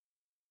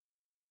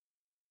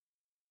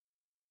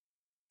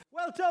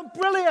Well done,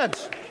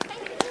 brilliant.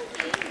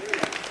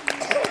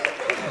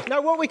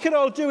 Now what we can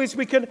all do is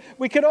we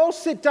can all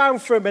sit down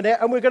for a minute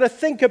and we're going to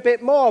think a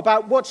bit more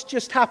about what's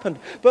just happened.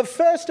 But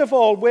first of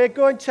all, we're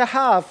going to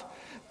have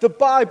the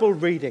Bible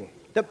reading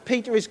that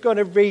Peter is going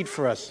to read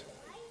for us.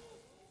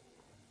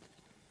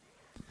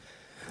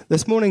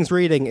 This morning's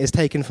reading is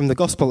taken from the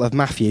Gospel of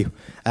Matthew,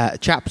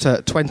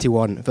 chapter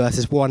 21,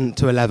 verses 1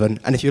 to 11.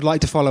 And if you'd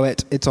like to follow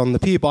it, it's on the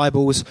Pew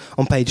Bibles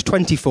on page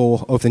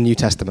 24 of the New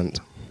Testament.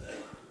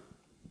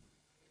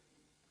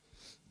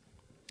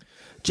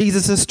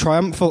 Jesus'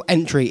 triumphal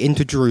entry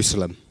into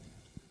Jerusalem.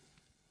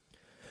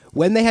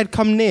 When they had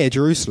come near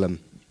Jerusalem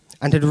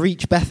and had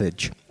reached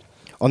Bethphage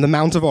on the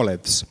Mount of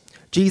Olives,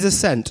 Jesus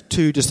sent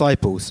 2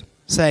 disciples,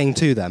 saying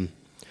to them,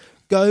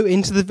 "Go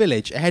into the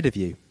village ahead of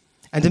you,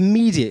 and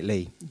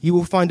immediately you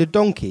will find a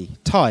donkey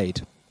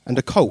tied and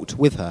a colt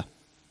with her.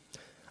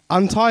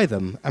 Untie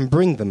them and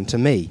bring them to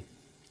me.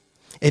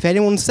 If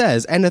anyone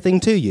says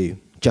anything to you,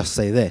 just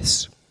say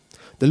this: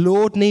 'The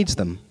Lord needs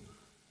them,'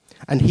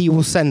 and he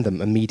will send them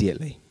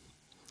immediately."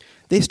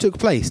 This took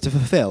place to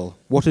fulfill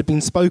what had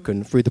been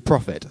spoken through the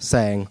prophet,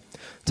 saying,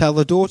 "Tell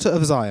the daughter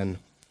of Zion,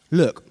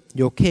 look,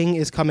 your king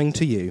is coming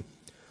to you,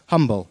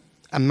 humble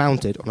and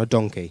mounted on a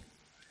donkey,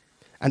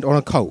 and on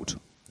a colt,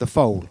 the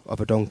foal of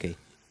a donkey."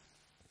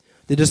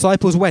 The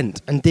disciples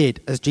went and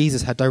did as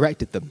Jesus had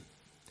directed them.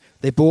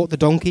 They brought the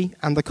donkey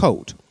and the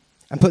colt,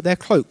 and put their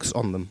cloaks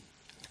on them,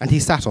 and he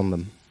sat on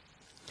them.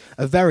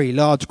 A very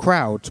large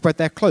crowd spread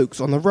their cloaks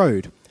on the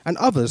road, and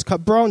others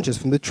cut branches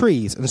from the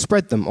trees and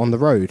spread them on the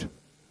road.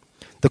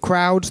 The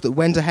crowds that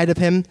went ahead of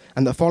him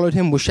and that followed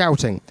him were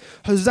shouting,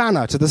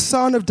 "Hosanna to the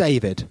Son of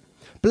David!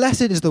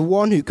 Blessed is the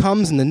one who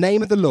comes in the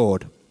name of the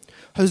Lord!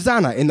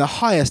 Hosanna in the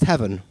highest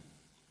heaven!"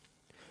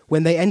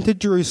 When they entered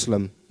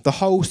Jerusalem, the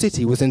whole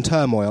city was in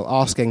turmoil,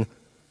 asking,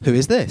 "Who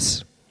is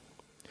this?"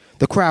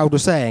 The crowd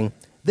was saying,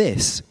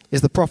 "This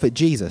is the prophet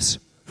Jesus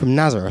from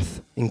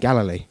Nazareth in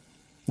Galilee."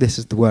 This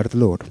is the word of the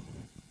Lord.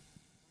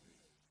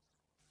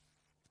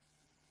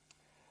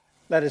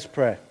 Let us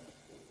pray.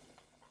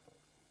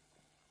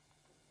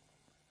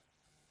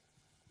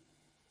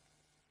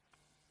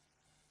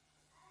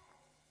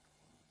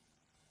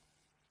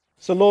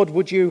 So Lord,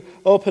 would you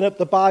open up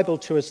the Bible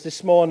to us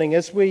this morning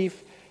as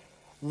we've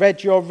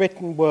read your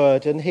written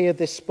word and hear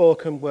this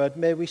spoken word.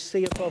 May we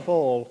see above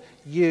all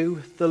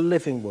you, the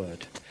living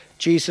word,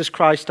 Jesus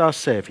Christ our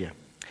Saviour.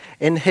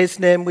 In his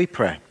name we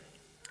pray.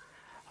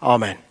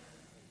 Amen.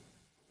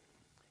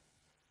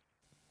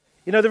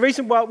 You know,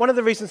 one of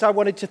the reasons I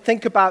wanted to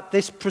think about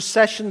this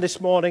procession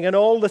this morning and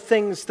all the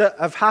things that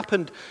have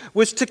happened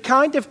was to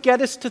kind of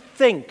get us to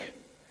think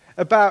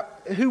about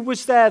who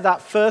was there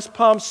that first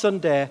Palm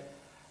Sunday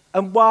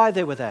and why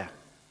they were there.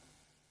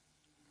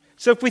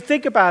 So if we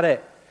think about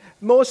it,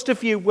 most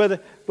of you were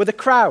the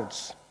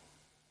crowds.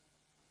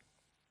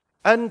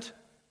 And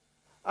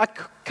I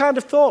kind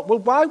of thought, well,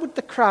 why would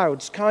the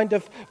crowds kind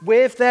of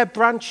wave their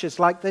branches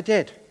like they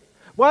did?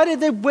 Why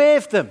did they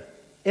wave them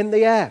in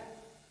the air?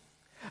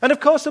 And of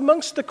course,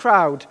 amongst the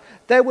crowd,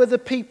 there were the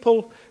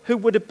people who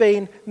would have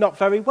been not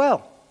very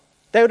well.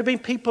 There would have been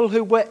people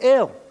who were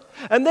ill.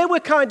 And they were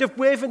kind of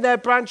waving their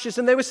branches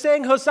and they were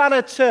saying,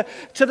 "Hosanna to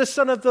the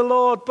Son of the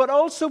Lord." But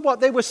also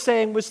what they were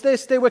saying was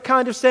this. They were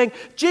kind of saying,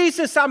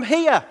 "Jesus, I'm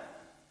here.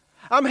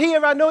 I'm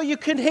here. I know you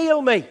can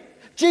heal me.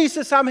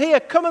 Jesus, I'm here.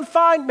 Come and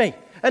find me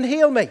and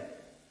heal me."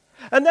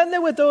 And then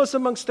there were those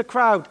amongst the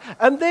crowd.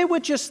 And they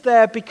were just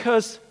there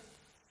because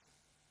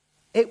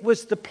it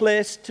was the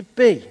place to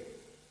be.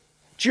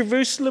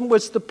 Jerusalem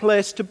was the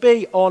place to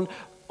be on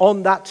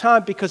that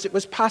time because it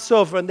was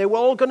Passover. And they were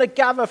all going to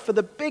gather for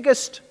the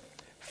biggest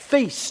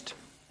feast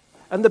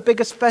and the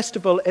biggest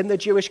festival in the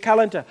Jewish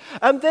calendar.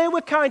 And they were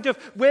kind of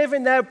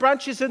waving their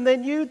branches and they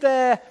knew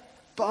their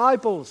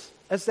Bibles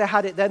as they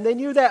had it then. They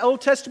knew their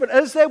Old Testament.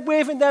 As they're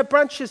waving their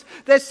branches,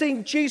 they're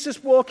seeing Jesus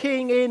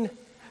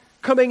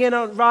coming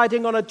in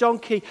riding on a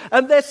donkey.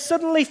 And they're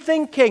suddenly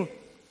thinking,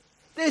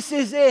 this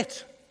is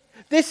it.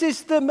 This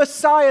is the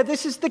Messiah.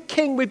 This is the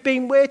King we've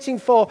been waiting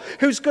for,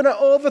 who's going to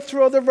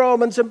overthrow the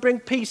Romans and bring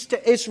peace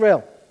to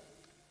Israel.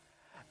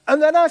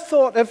 And then I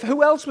thought of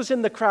who else was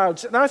in the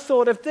crowds. And I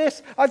thought of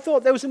this. I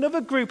thought there was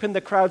another group in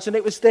the crowds, and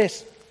it was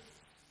this.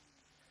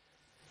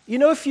 You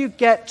know, if you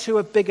get to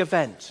a big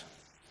event,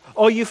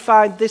 or you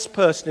find this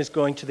person is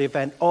going to the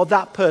event, or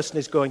that person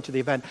is going to the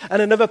event,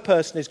 and another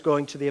person is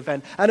going to the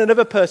event, and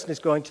another person is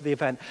going to the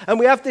event. And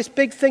we have this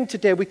big thing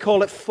today, we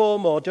call it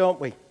FOMO, don't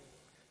we?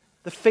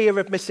 The fear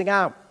of missing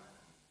out.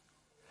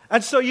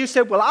 And so you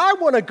said, well, I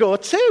want to go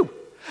too.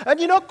 And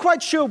you're not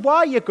quite sure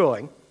why you're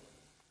going.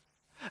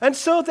 And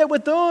so there were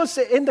those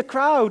in the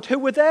crowd who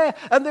were there,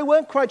 and they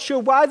weren't quite sure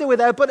why they were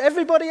there, but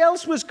everybody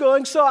else was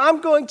going, so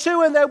I'm going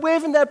too, and they're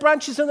waving their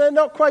branches, and they're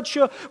not quite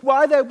sure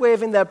why they're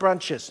waving their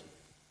branches.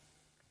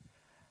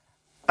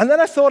 And then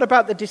I thought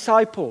about the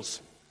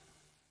disciples.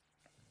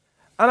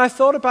 And I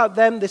thought about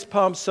them this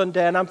Palm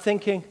Sunday, and I'm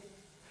thinking,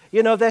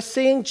 You know, they're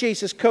seeing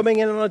Jesus coming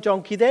in on a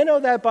donkey. They know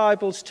their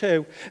Bibles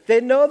too. They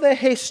know their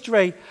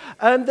history.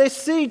 And they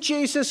see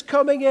Jesus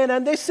coming in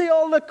and they see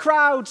all the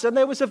crowds. And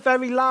there was a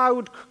very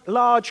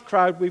large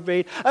crowd, we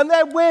read. And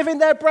they're waving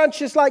their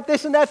branches like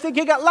this. And they're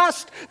thinking, at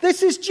last,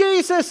 this is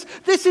Jesus.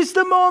 This is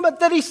the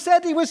moment that he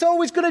said he was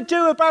always going to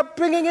do about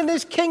bringing in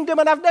his kingdom.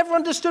 And I've never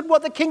understood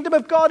what the kingdom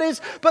of God is.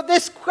 But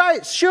this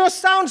sure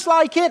sounds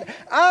like it.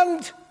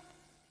 And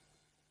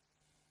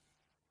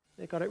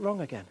they got it wrong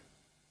again.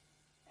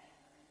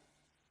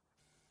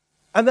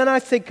 And then I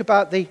think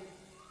about the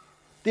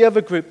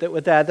other group that were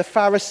there, the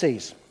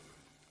Pharisees.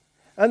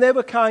 And they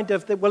were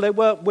they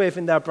weren't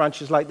waving their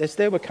branches like this.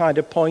 They were kind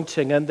of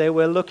pointing and they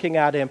were looking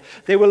at him.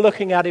 They were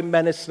looking at him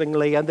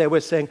menacingly and they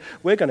were saying,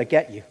 we're going to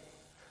get you.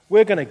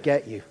 We're going to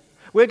get you.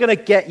 We're going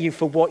to get you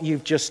for what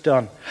you've just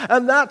done.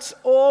 And that's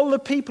all the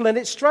people. And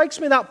it strikes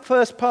me that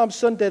first Palm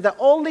Sunday that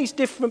all these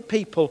different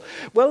people,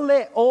 well,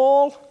 they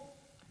all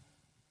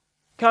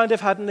kind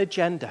of had an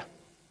agenda.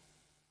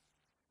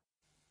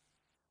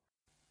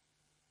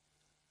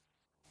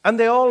 And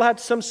they all had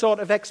some sort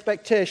of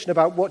expectation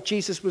about what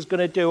Jesus was going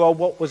to do or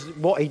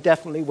what he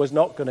definitely was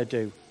not going to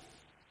do.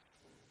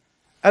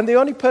 And the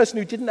only person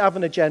who didn't have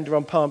an agenda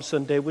on Palm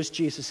Sunday was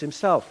Jesus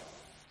himself.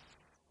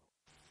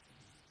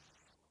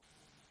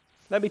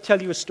 Let me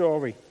tell you a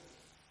story.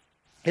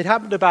 It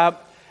happened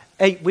about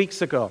 8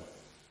 weeks ago.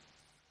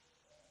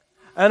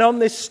 And on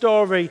this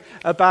story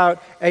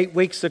about 8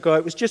 weeks ago,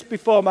 it was just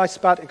before my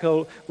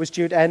sabbatical was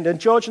due to end, and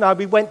George and I,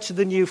 we went to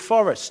the New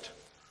Forest.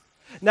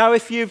 Now,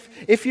 if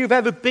you've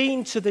ever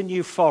been to the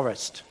New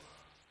Forest,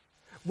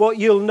 what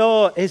you'll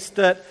know is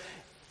that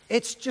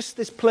it's just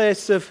this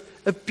place of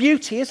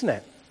beauty, isn't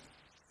it?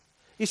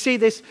 You see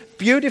this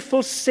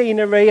beautiful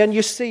scenery and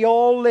you see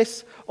all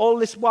this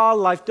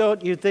wildlife,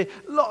 don't you?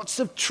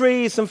 Lots of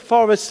trees and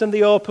forests and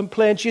the open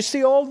plains. You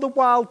see all the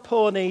wild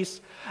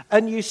ponies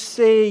and you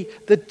see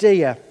the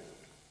deer.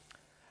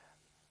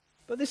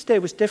 But this day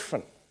was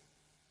different.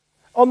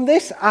 On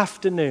this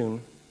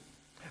afternoon,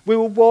 we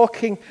were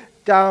walking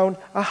down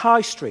a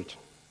high street,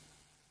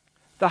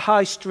 the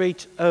high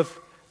street of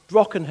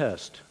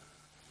Brockenhurst.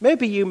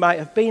 Maybe you might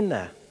have been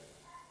there.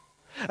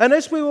 And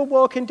as we were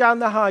walking down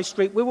the high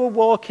street, we were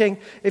walking,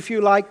 if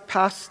you like,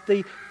 past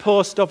the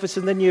post office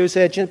and the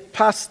newsagent,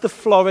 past the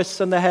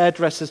florists and the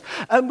hairdressers.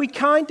 And we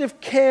kind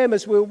of came,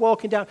 as we were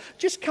walking down,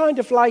 just kind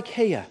of like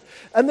here.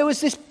 And there was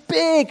this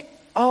big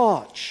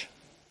arch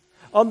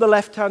on the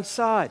left-hand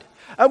side.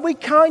 And we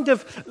kind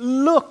of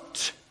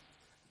looked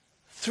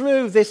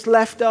through this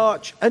left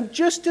arch. And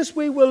just as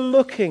we were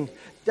looking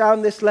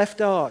down this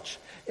left arch,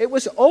 it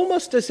was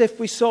almost as if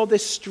we saw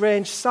this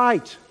strange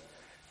sight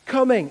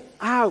coming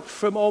out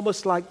from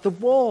almost like the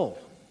wall.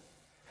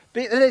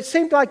 And it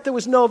seemed like there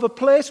was no other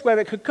place where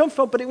it could come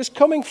from, but it was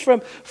coming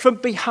from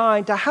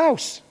behind a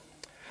house.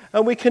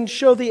 And we can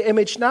show the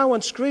image now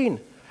on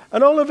screen.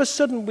 And all of a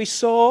sudden we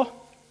saw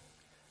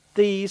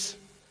these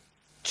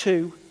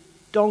two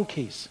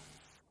donkeys.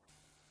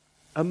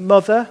 A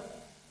mother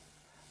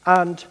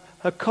and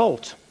her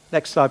colt.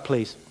 Next slide,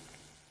 please.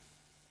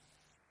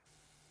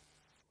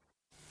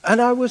 And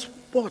I was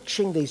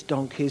watching these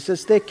donkeys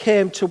as they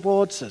came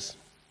towards us.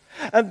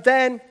 And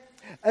then,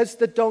 as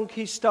the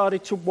donkeys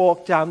started to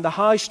walk down the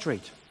high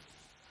street,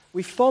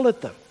 we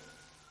followed them.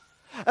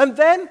 And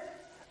then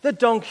the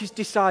donkeys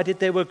decided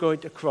they were going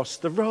to cross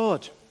the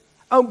road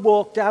and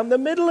walk down the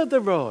middle of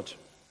the road.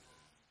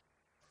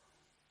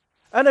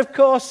 And of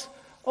course,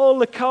 all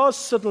the cars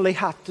suddenly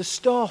had to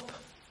stop.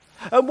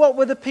 And what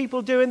were the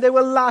people doing? They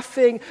were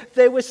laughing,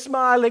 they were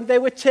smiling, they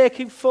were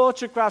taking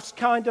photographs,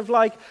 kind of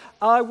like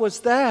I was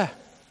there.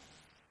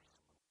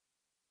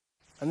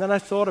 And then I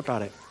thought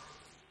about it.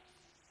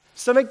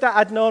 Something that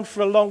I'd known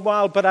for a long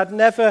while, but I'd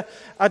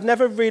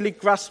never really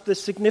grasped the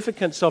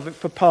significance of it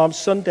for Palm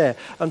Sunday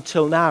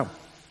until now.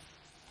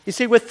 You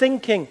see, we're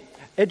thinking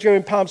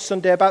during Palm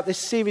Sunday about this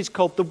series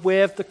called The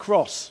Way of the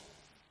Cross.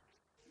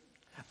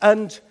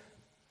 And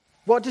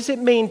what does it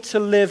mean to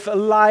live a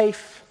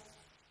life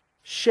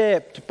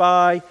shaped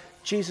by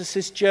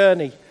Jesus'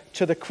 journey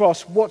to the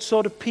cross? What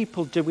sort of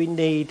people do we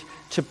need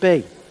to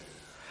be?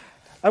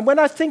 And when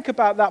I think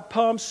about that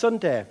Palm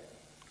Sunday,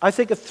 I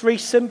think of three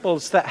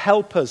symbols that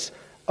help us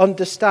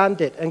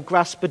understand it and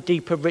grasp a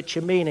deeper,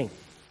 richer meaning.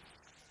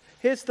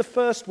 Here's the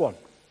first one.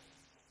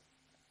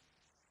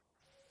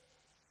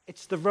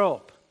 It's the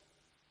rope.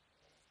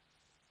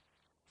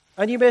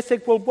 And you may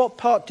think, well, what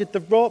part did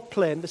the rope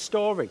play in the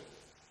story?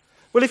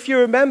 Well, if you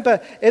remember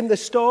in the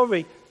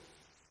story,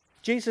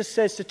 Jesus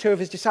says to two of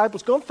his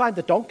disciples, go and find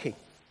the donkey.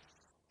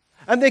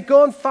 And they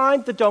go and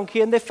find the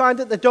donkey, and they find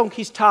that the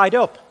donkey's tied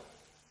up.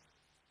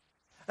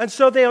 And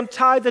so they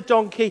untie the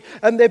donkey,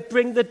 and they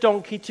bring the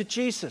donkey to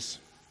Jesus.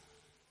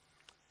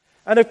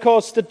 And of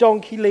course, the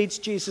donkey leads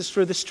Jesus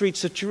through the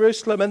streets of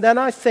Jerusalem. And then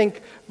I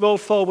think, roll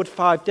forward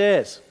 5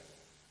 days.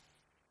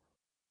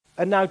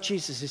 And now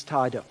Jesus is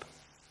tied up.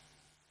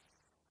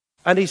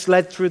 And he's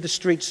led through the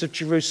streets of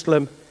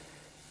Jerusalem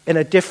in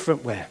a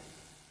different way.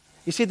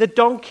 You see, the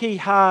donkey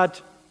had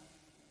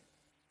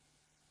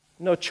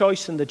no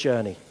choice in the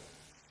journey.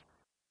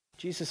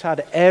 Jesus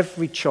had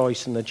every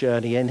choice in the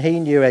journey, and he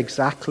knew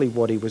exactly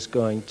what he was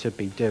going to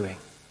be doing.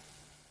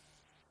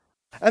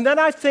 And then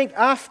I think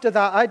after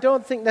that, I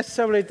don't think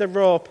necessarily the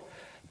rope,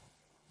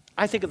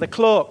 I think of the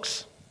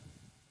cloaks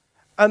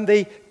and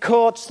the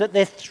coats that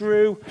they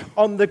threw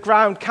on the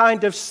ground,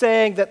 kind of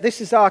saying that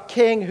this is our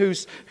king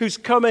who's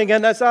coming.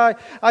 And as I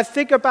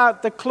think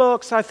about the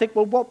cloaks, I think,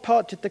 well, what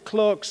part did the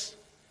cloaks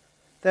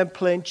then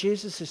play in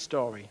Jesus'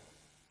 story?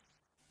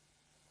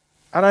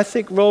 And I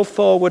think roll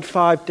forward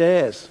 5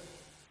 days.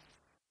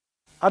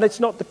 And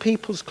it's not the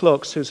people's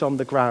cloaks who's on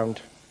the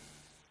ground.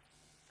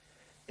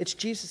 It's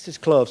Jesus'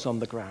 clothes on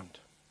the ground.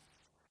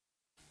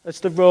 As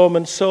the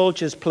Roman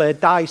soldiers play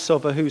dice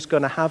over who's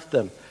going to have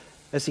them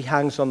as he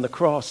hangs on the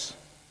cross.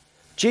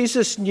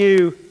 Jesus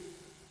knew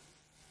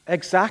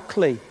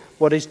exactly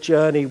what his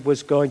journey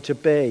was going to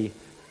be,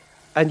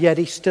 and yet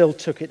he still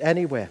took it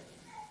anyway.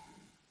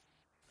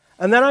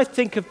 And then I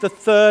think of the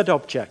third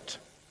object,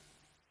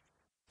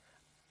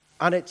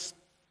 and it's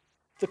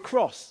the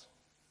cross.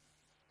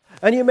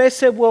 And you may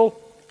say, well,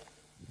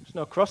 there's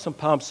no cross on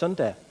Palm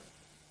Sunday.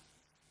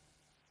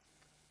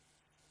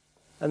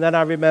 And then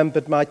I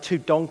remembered my 2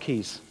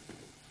 donkeys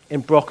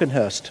in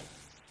Brockenhurst.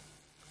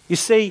 You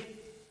see,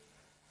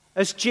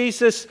 as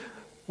Jesus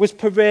was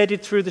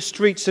paraded through the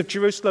streets of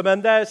Jerusalem,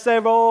 and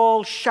they're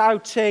all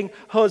shouting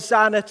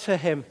Hosanna to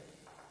him.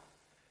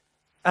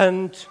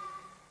 And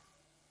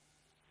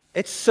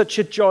it's such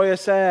a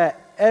joyous air.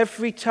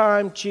 Every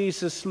time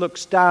Jesus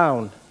looks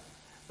down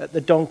at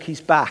the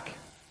donkey's back,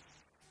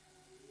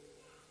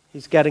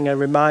 he's getting a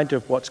reminder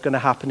of what's going to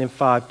happen in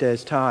 5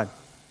 days' time.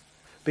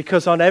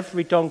 Because on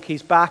every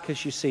donkey's back,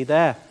 as you see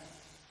there,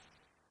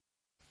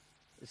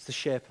 it's the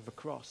shape of a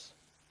cross.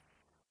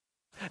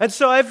 And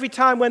so every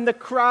time when the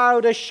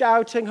crowd are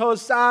shouting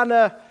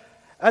Hosanna,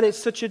 and it's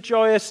such a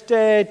joyous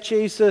day,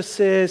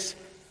 Jesus is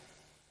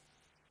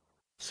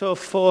so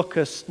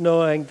focused,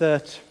 knowing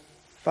that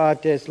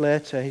 5 days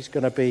later he's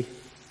going to be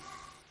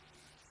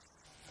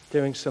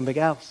doing something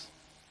else.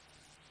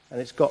 And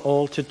it's got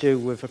all to do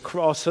with a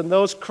cross. And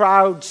those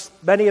crowds,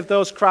 many of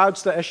those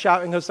crowds that are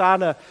shouting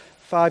Hosanna,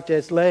 5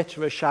 days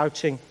later are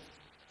shouting,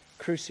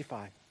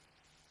 crucify.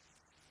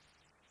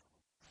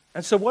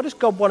 And so what does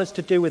God want us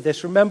to do with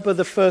this? Remember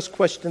the first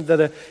question that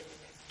a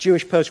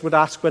Jewish person would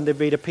ask when they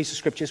read a piece of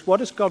scripture is, what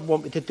does God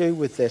want me to do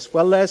with this?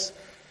 Well,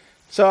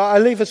 so I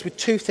leave us with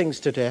 2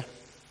 things today.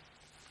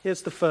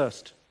 Here's the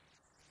first.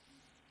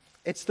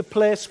 It's the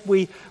place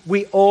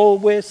we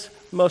always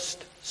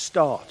must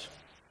start.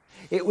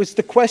 It was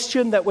the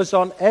question that was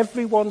on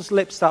everyone's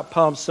lips that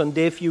Palm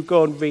Sunday, if you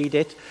go and read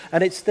it,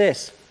 and it's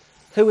this.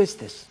 Who is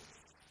this?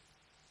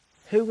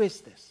 Who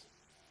is this?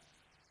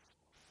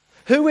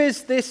 Who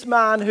is this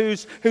man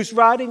who's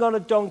riding on a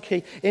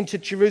donkey into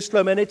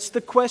Jerusalem? And it's the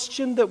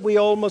question that we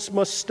almost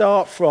must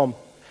start from,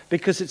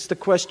 because it's the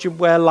question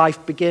where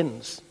life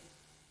begins.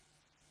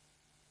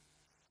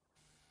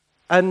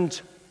 And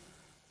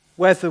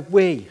whether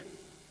we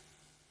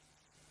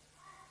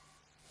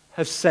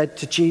have said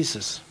to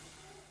Jesus,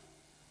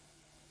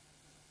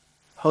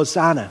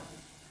 Hosanna,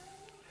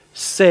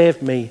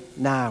 save me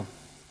now.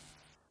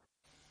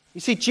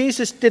 You see,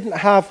 Jesus didn't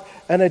have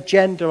an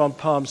agenda on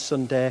Palm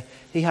Sunday.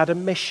 He had a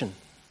mission.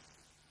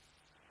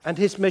 And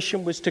his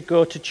mission was to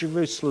go to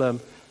Jerusalem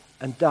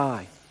and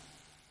die.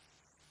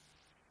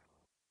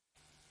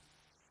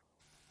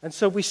 And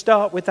so we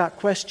start with that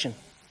question.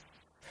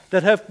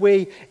 That have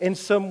we in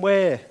some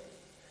way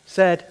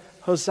said,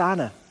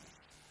 Hosanna,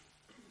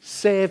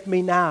 save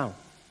me now.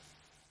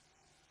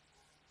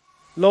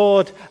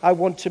 Lord, I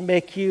want to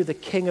make you the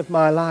king of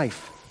my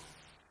life.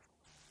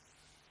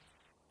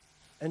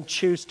 And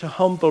choose to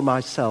humble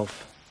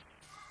myself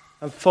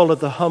and follow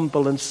the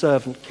humble and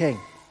servant king.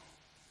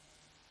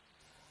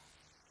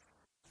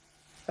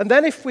 And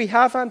then if we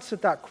have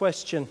answered that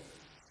question,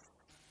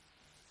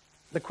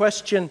 the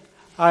question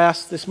I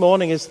asked this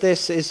morning is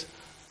this, is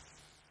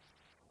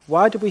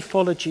why do we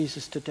follow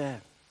Jesus today?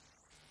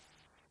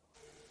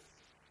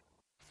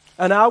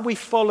 And are we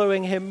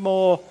following him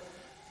more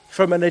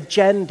from an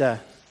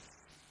agenda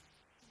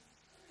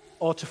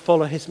or to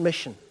follow his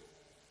mission?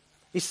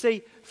 You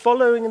see,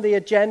 following the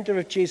agenda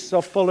of Jesus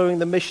or following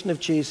the mission of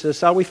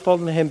Jesus, are we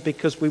following him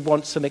because we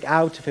want something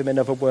out of him, in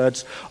other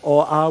words,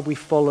 or are we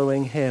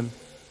following him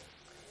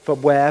for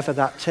wherever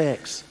that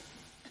takes?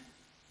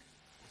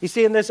 You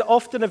see, and there's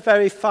often a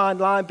very fine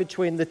line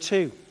between the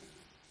two.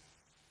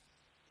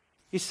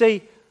 You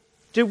see,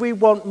 do we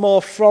want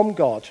more from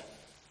God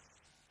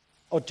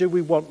or do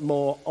we want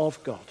more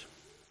of God?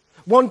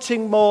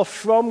 Wanting more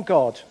from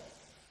God,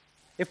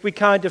 if we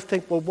kind of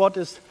think, well, what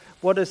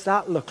does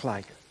that look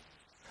like?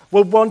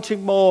 Well,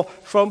 wanting more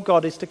from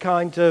God is to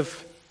kind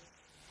of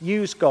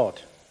use God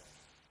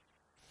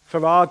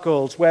for our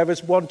goals,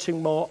 whereas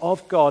wanting more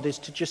of God is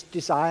to just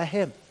desire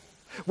him.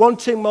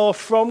 Wanting more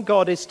from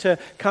God is to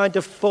kind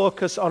of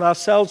focus on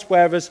ourselves,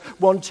 whereas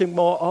wanting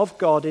more of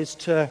God is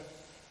to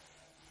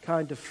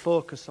kind of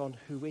focus on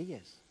who he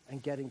is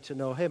and getting to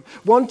know him.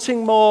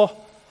 Wanting more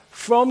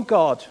from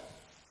God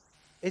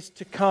is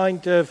to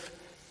kind of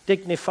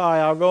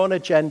dignify our own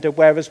agenda,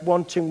 whereas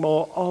wanting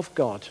more of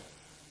God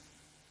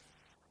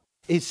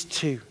is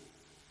to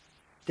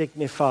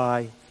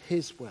dignify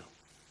his will.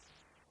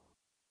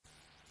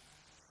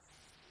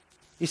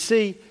 You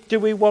see, do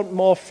we want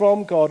more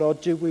from God or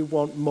do we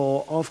want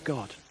more of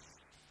God?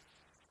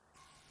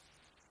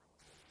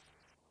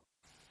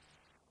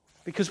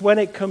 Because when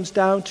it comes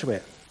down to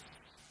it,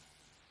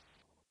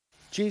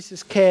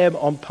 Jesus came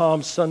on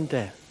Palm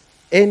Sunday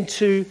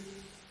into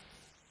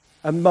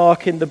Jerusalem and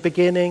marking the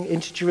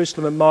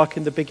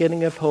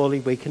beginning of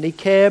Holy Week. And he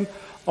came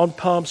on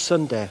Palm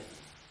Sunday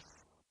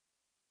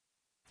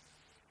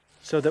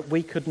so that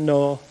we could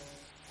know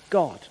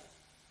God.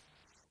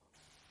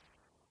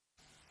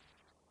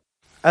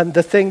 And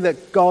the thing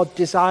that God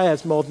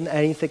desires more than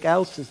anything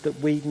else is that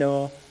we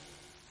know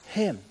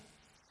him.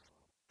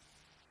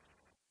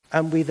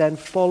 And we then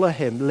follow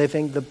him,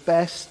 living the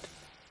best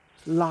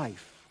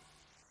life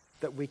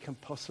that we can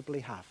possibly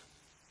have.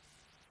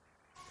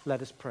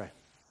 Let us pray.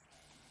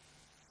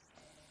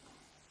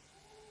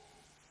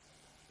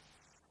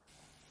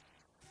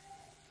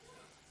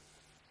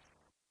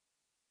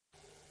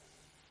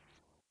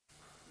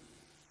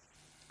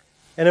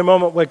 In a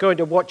moment, we're going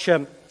to watch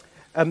a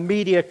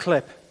media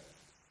clip.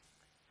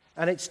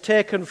 And it's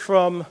taken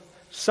from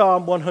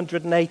Psalm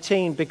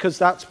 118 because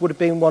that would have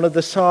been one of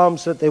the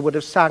psalms that they would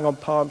have sang on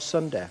Palm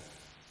Sunday.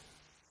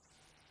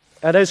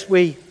 And as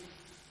we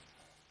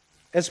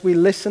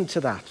listen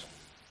to that,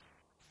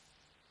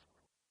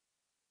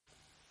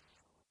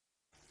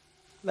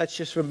 let's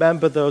just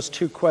remember those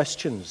two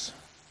questions.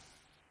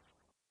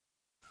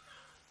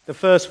 The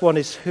first one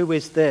is, who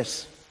is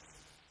this?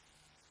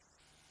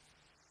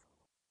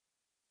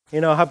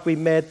 Have we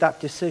made that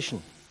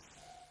decision?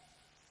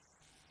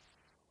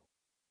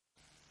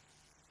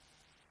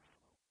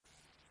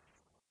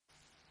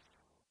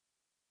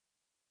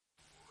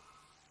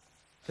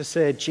 To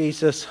say,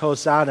 Jesus,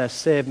 Hosanna,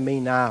 save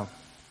me now.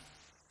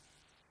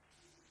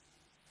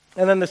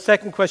 And then the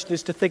second question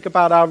is to think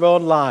about our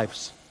own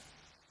lives.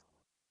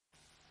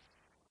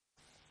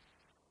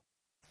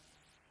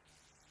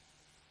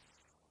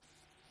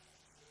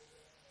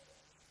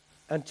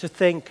 And to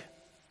think,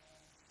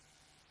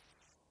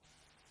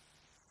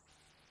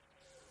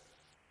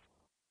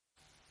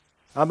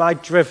 am I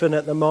driven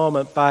at the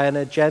moment by an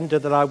agenda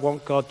that I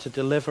want God to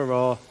deliver,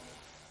 or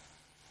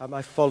am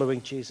I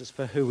following Jesus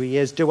for who he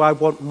is? Do I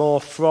want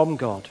more from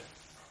God?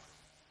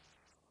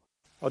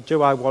 Or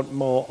do I want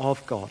more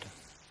of God?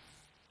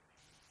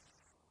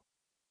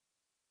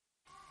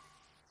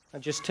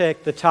 And just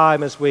take the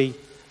time as we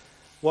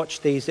watch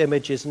these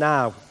images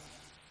now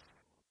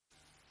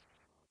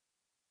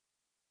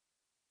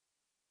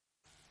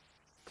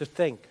to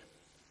think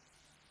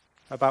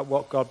about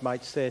what God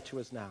might say to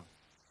us now.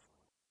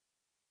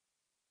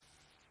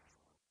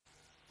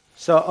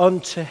 So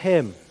unto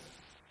him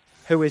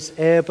who is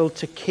able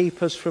to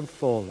keep us from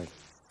falling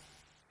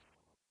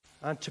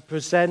and to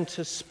present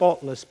us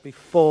spotless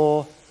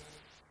before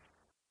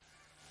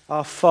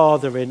our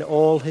Father in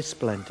all his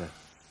splendor,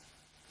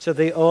 to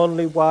the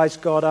only wise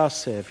God our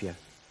Saviour,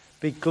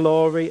 be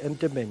glory and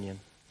dominion,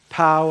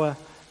 power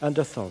and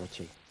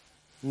authority,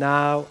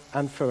 now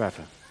and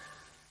forever.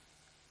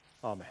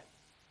 Amen.